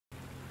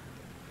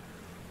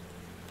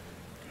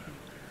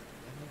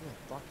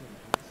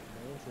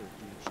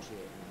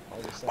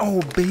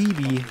Oh,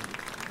 baby.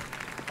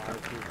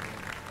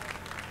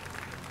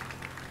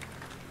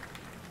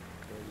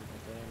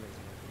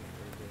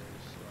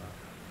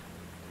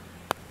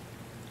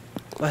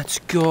 Let's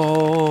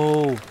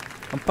go.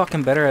 I'm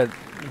fucking better at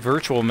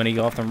virtual mini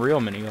golf than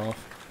real mini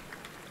golf.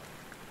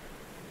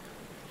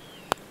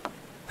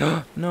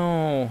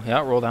 No. Yeah,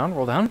 roll down,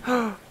 roll down.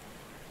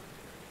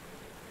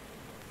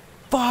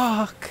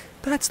 Fuck.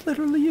 That's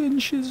literally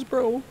inches,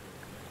 bro.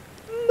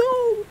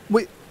 No.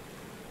 Wait.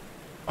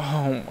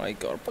 Oh my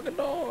god, fucking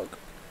dog.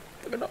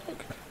 Fucking dog.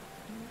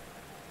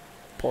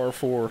 Par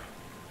 4.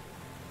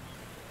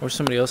 I wish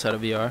somebody else had a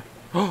VR.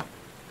 Oh.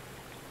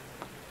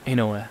 Ain't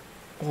no way.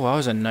 Oh, that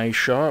was a nice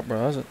shot, bro.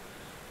 That was a...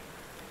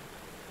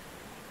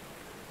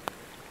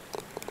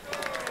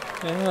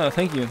 Yeah,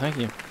 thank you, thank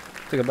you.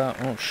 Think about...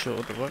 Oh, shit,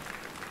 what the fuck?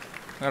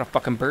 I got a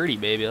fucking birdie,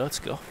 baby. Let's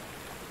go.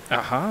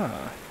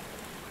 Aha.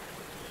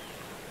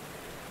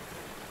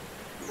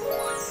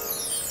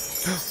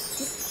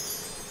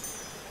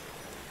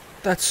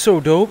 That's so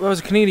dope. That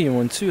was a Canadian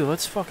one, too.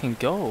 Let's fucking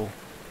go.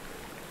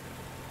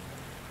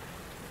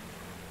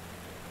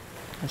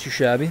 Not too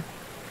shabby.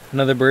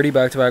 Another birdie,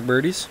 back-to-back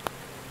birdies.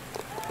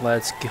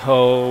 Let's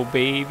go,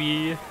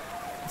 baby.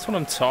 That's what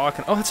I'm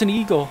talking. Oh, it's an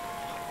eagle.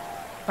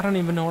 I don't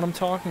even know what I'm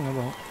talking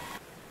about.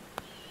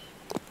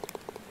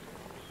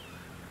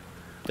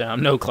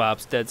 Damn, no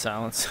claps, dead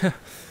silence.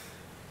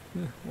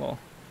 Well,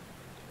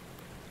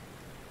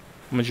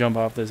 I'm gonna jump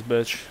off this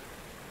bitch.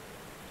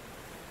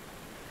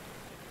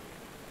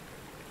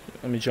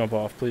 Let me jump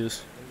off,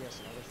 please.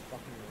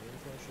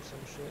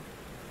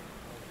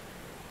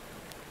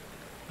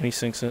 And he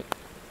sinks it.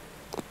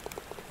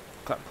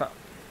 Clap, clap.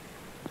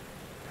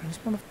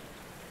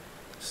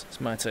 This is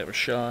my type of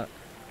shot.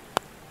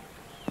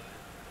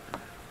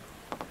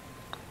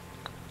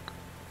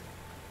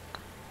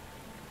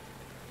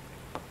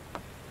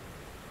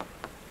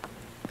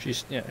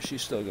 She's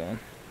still going.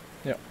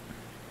 Yep.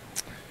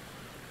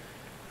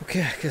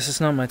 Okay, I guess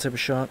it's not my type of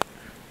shot.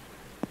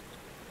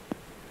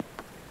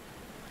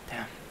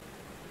 Damn.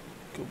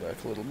 Go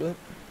back a little bit. Is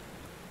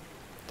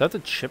that the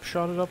chip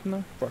shot it up in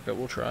there? Fuck it,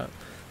 we'll try it.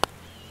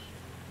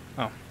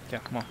 Oh, yeah,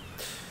 come on.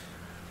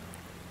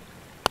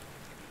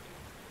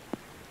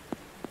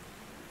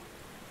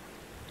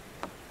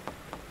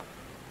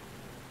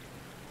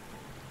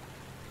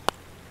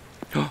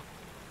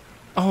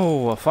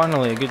 Oh,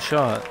 finally a good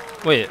shot.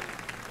 Wait.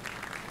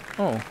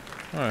 Oh,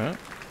 alright.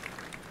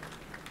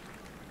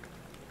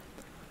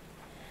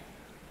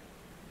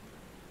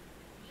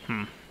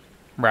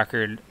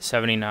 Record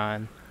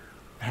 79.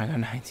 I got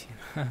 19.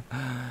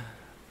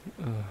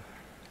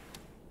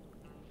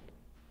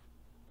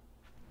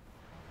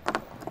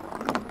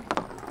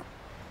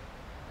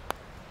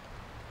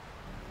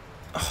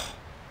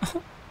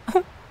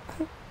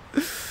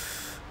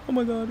 Oh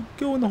my god,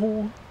 go in the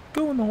hole.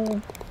 Go in the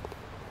hole.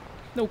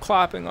 No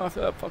clapping off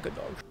that fucking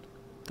dog.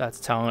 That's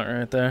talent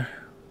right there.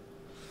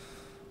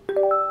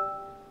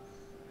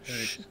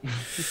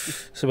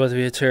 It's about to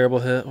be a terrible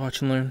hit.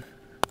 Watch and learn.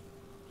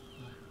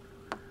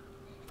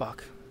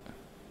 Fuck.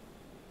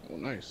 Oh,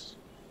 nice.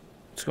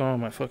 What's going on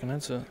with my fucking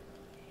headset?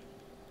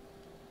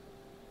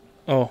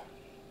 Oh.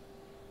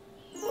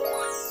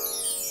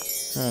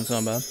 Oh, it's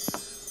not bad.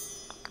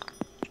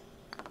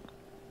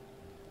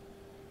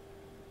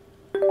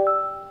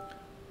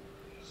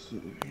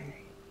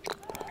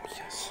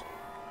 Yes.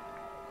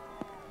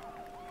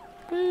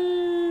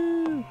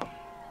 Woo.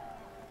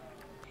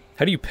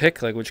 How do you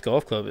pick like which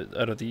golf club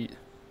out of the? You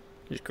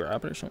just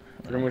grab it or something?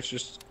 Pretty much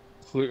just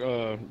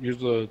use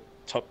the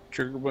top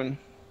trigger button.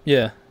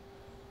 Yeah.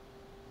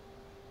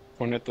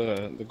 Point at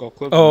the golf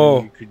club. Oh.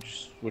 And you could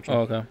just switch on.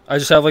 Oh, okay. I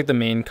just have like the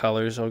main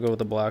colors. I'll go with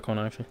the black one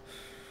actually.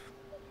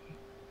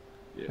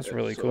 Yeah, that's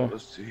really so cool.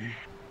 Let's see.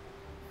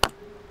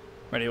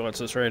 Ready? What's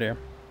this right here?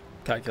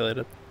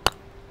 Calculated.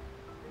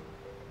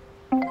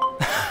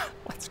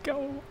 Let's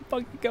go. I'm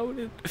fucking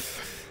goated. Oh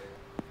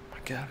my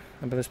god.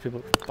 I bet there's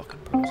people fucking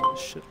pros at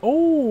this shit.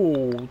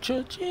 Oh,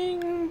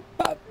 cha-ching.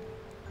 Bop.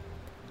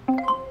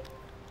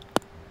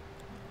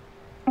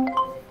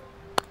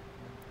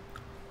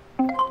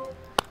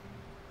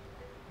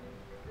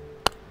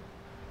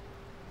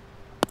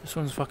 This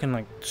one's fucking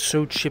like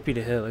so chippy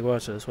to hit. Like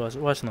watch this. Watch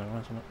there. Watch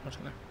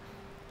there.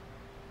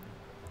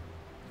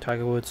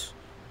 Tiger Woods.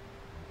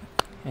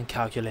 And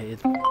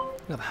calculated. Look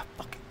at that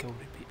fucking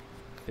goated people.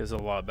 It's a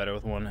lot better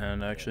with one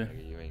hand actually.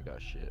 You ain't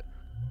got shit.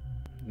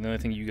 The only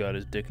thing you got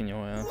is dick in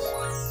your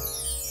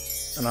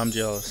ass. And I'm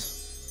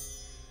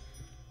jealous.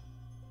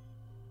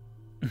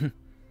 Pick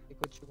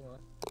what you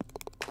want.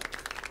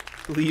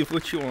 Believe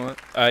what you want.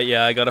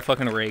 Yeah, I got a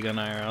fucking ray gun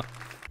IRL.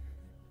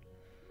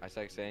 It's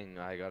like saying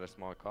I got a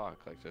small cock,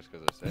 like just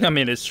because I said. I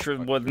mean, it's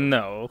true. Well,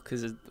 no,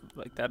 because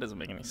like that doesn't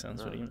make any sense.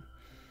 No. What do you mean?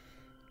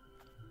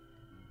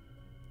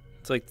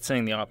 It's like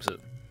saying the opposite.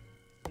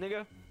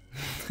 Nigga,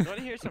 you want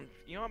to hear some?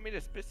 You want me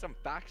to spit some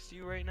facts to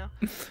you right now?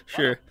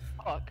 Sure.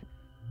 Fuck.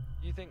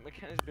 You think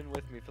McKenna's been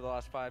with me for the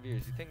last 5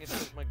 years? You think it's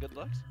because my good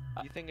looks?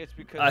 You think it's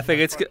because I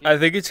think it's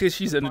because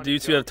she's into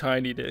dudes who have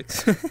tiny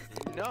dicks.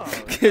 No,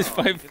 It's no,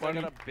 quite because funny.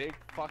 I got a big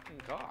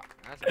fucking cock.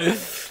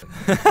 That's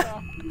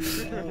why.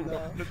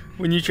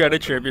 When you try to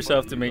trip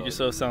yourself to make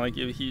yourself sound like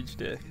you have a huge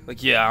dick.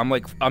 Like, yeah,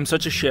 I'm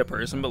such a shit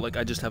person, but like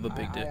I just have a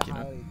big dick, you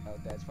know. I highly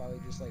doubt that. It's probably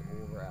just like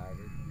over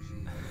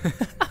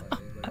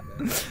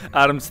average.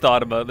 Adam's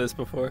thought about this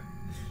before.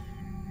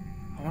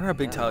 I wonder how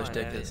big Can't Tyler's find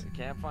dick any- is.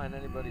 Can't find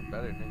anybody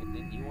better, nigga.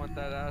 Didn't you want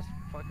that ass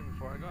fucking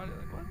before I got it?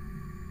 Like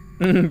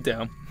what?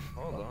 Damn.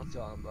 Hold What are on. you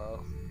talking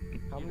about?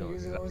 How You many know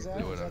years ago was that?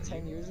 exactly Was what that I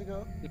mean. 10 years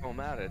ago? It don't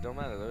matter. It don't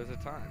matter. There was a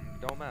time.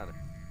 Don't matter.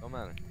 Don't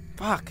matter.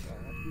 Fuck.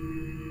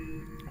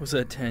 Was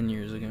that 10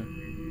 years ago?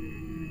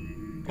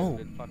 Oh.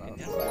 Good fucking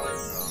yesterday, bro.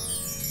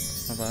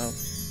 How about?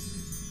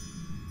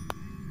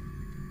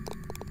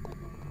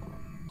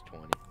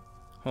 20.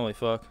 Holy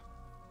fuck.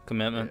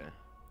 Commitment. Yeah.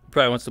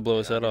 Probably wants to blow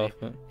his head I mean, off,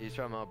 but He's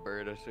from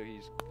Alberta, so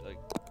he's like,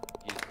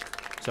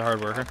 he's a hard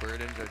worker.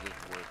 Albertans are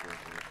just workers.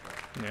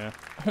 Yeah.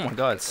 Oh my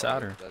god, it's That's all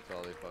Saturn. That's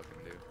all they fucking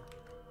do.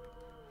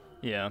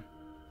 Yeah.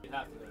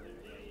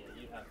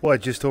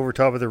 What, just over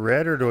top of the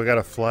red, or do I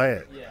gotta fly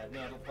it? Yeah,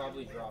 no, it'll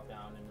probably drop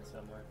down into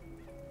somewhere.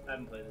 I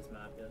haven't played this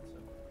map yet,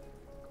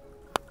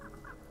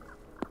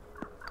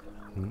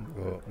 so.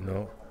 Oh,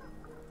 no.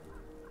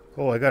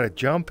 Oh, I gotta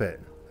jump it.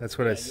 That's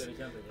what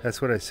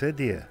that's what I said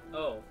to you.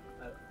 Oh.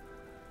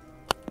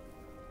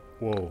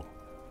 Whoa.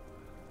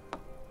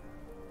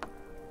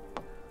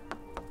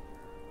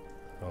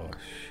 Oh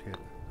shit.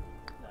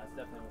 That's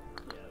definitely,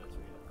 yeah, that's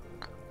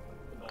real.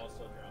 The ball's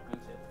still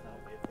dropping, so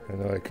that'll be it I for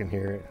know I can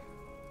hear it.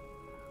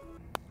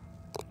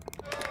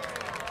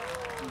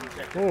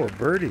 Oh, a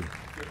birdie.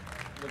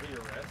 Look at your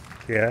wrist.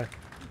 Yeah.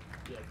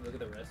 Yeah, if you look at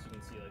the wrist, you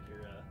can see like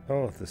your,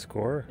 Oh, the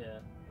score? yeah,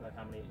 like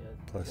how many,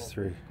 Plus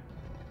 3.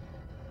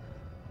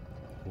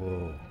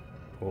 Whoa.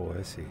 Oh,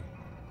 I see.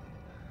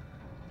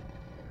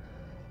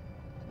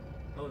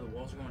 Oh, the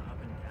walls are going up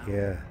and down.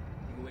 Yeah. You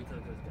can wait till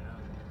it goes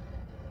down.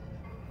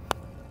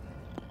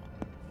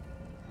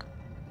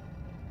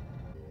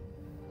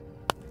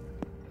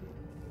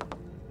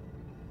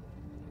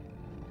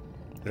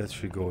 That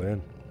should go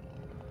in.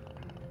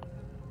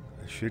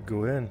 It should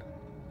go in.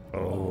 Oh.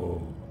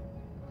 Oh,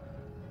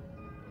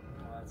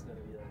 that's gotta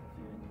be like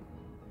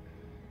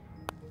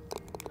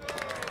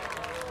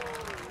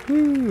a few.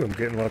 Woo, I'm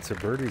getting lots of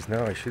birdies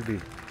now. I should be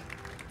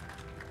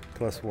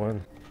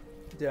 +1.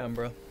 Damn,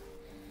 bro.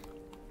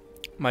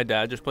 My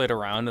dad just played a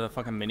round of the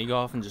fucking mini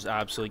golf and just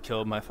absolutely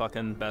killed my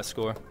fucking best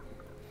score.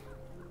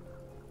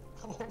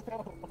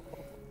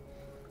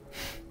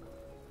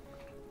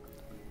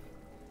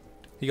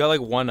 He got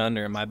like 1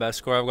 under, and my best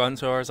score I've gotten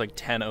so far is like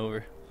 10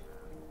 over.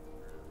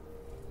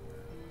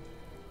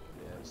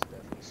 Yeah, it's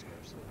definitely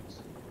scarce.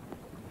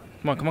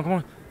 Come on, come on, come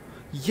on.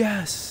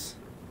 Yes!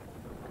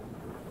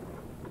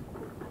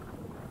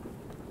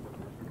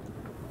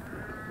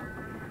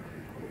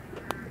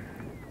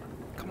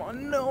 Come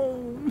on,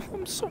 no!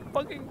 I'm so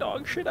fucking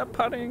dog shit at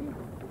putting.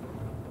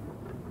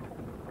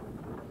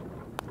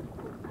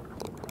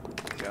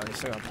 Yeah, he's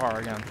still got par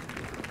again.